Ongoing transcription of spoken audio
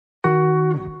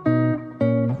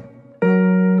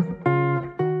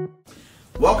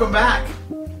Welcome back.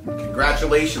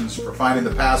 Congratulations for finding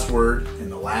the password in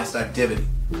the last activity.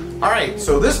 Alright,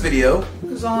 so this video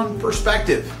is on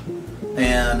perspective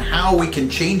and how we can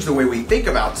change the way we think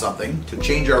about something to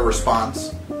change our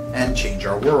response and change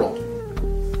our world.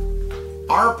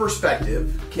 Our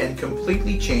perspective can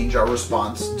completely change our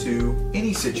response to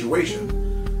any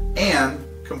situation and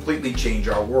completely change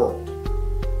our world.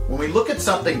 When we look at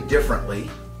something differently,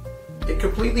 it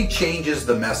completely changes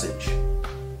the message,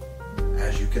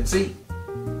 as you can see.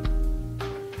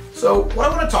 So what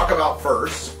I want to talk about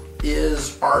first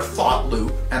is our thought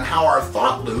loop and how our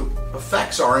thought loop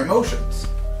affects our emotions.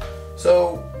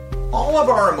 So all of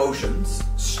our emotions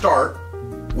start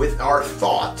with our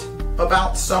thought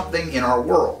about something in our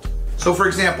world. So for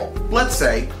example, let's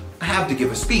say I have to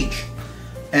give a speech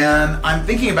and I'm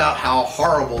thinking about how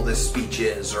horrible this speech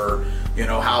is, or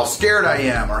how scared I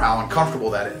am, or how uncomfortable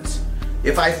that is.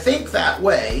 If I think that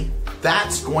way,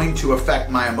 that's going to affect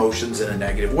my emotions in a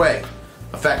negative way,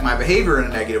 affect my behavior in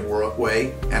a negative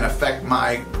way, and affect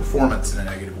my performance in a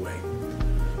negative way.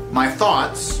 My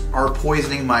thoughts are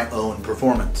poisoning my own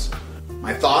performance.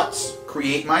 My thoughts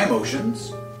create my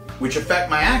emotions, which affect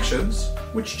my actions,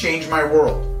 which change my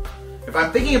world. If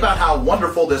I'm thinking about how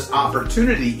wonderful this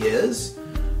opportunity is,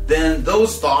 then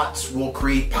those thoughts will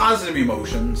create positive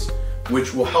emotions,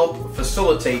 which will help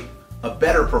facilitate a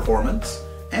better performance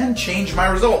and change my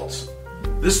results.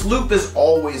 This loop is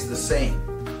always the same.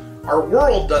 Our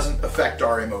world doesn't affect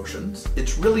our emotions.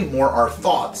 It's really more our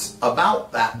thoughts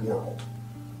about that world.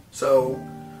 So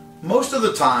most of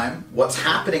the time, what's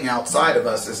happening outside of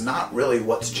us is not really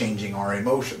what's changing our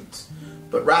emotions,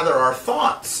 but rather our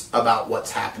thoughts about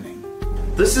what's happening.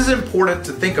 This is important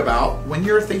to think about when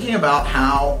you're thinking about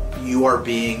how you are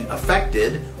being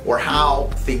affected or how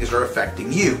things are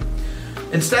affecting you.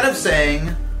 Instead of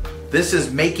saying, this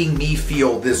is making me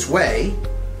feel this way,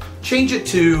 change it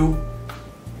to,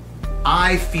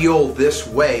 I feel this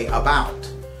way about.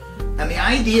 And the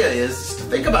idea is to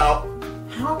think about,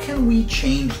 how can we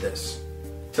change this?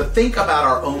 To think about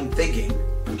our own thinking,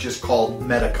 which is called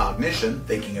metacognition,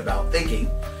 thinking about thinking,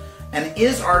 and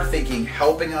is our thinking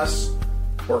helping us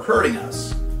or hurting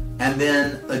us? And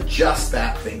then adjust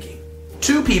that thinking.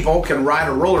 Two people can ride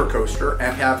a roller coaster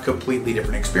and have completely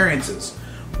different experiences.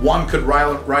 One could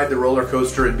ride the roller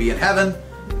coaster and be in heaven,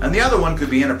 and the other one could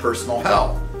be in a personal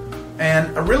hell.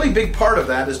 And a really big part of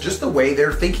that is just the way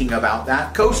they're thinking about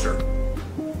that coaster.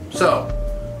 So,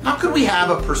 how could we have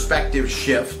a perspective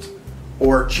shift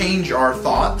or change our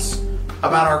thoughts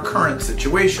about our current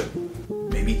situation?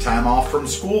 Maybe time off from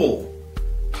school,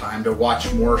 time to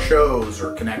watch more shows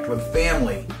or connect with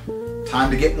family, time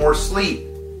to get more sleep,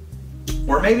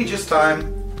 or maybe just time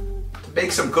to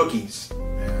bake some cookies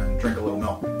and drink a little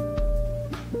milk.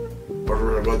 What's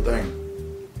a good thing?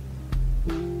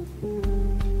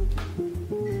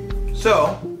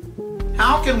 So,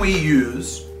 how can we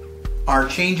use our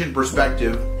change in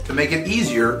perspective to make it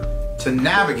easier to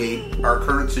navigate our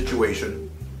current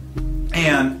situation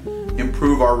and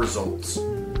improve our results?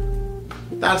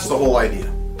 That's the whole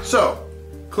idea. So,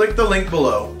 click the link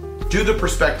below, do the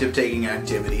perspective taking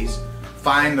activities,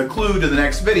 find the clue to the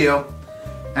next video,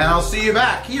 and I'll see you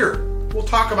back here. We'll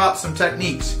talk about some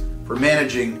techniques for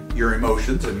managing your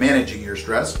emotions and managing your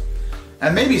stress,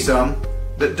 and maybe some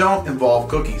that don't involve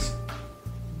cookies.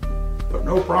 But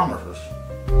no promises.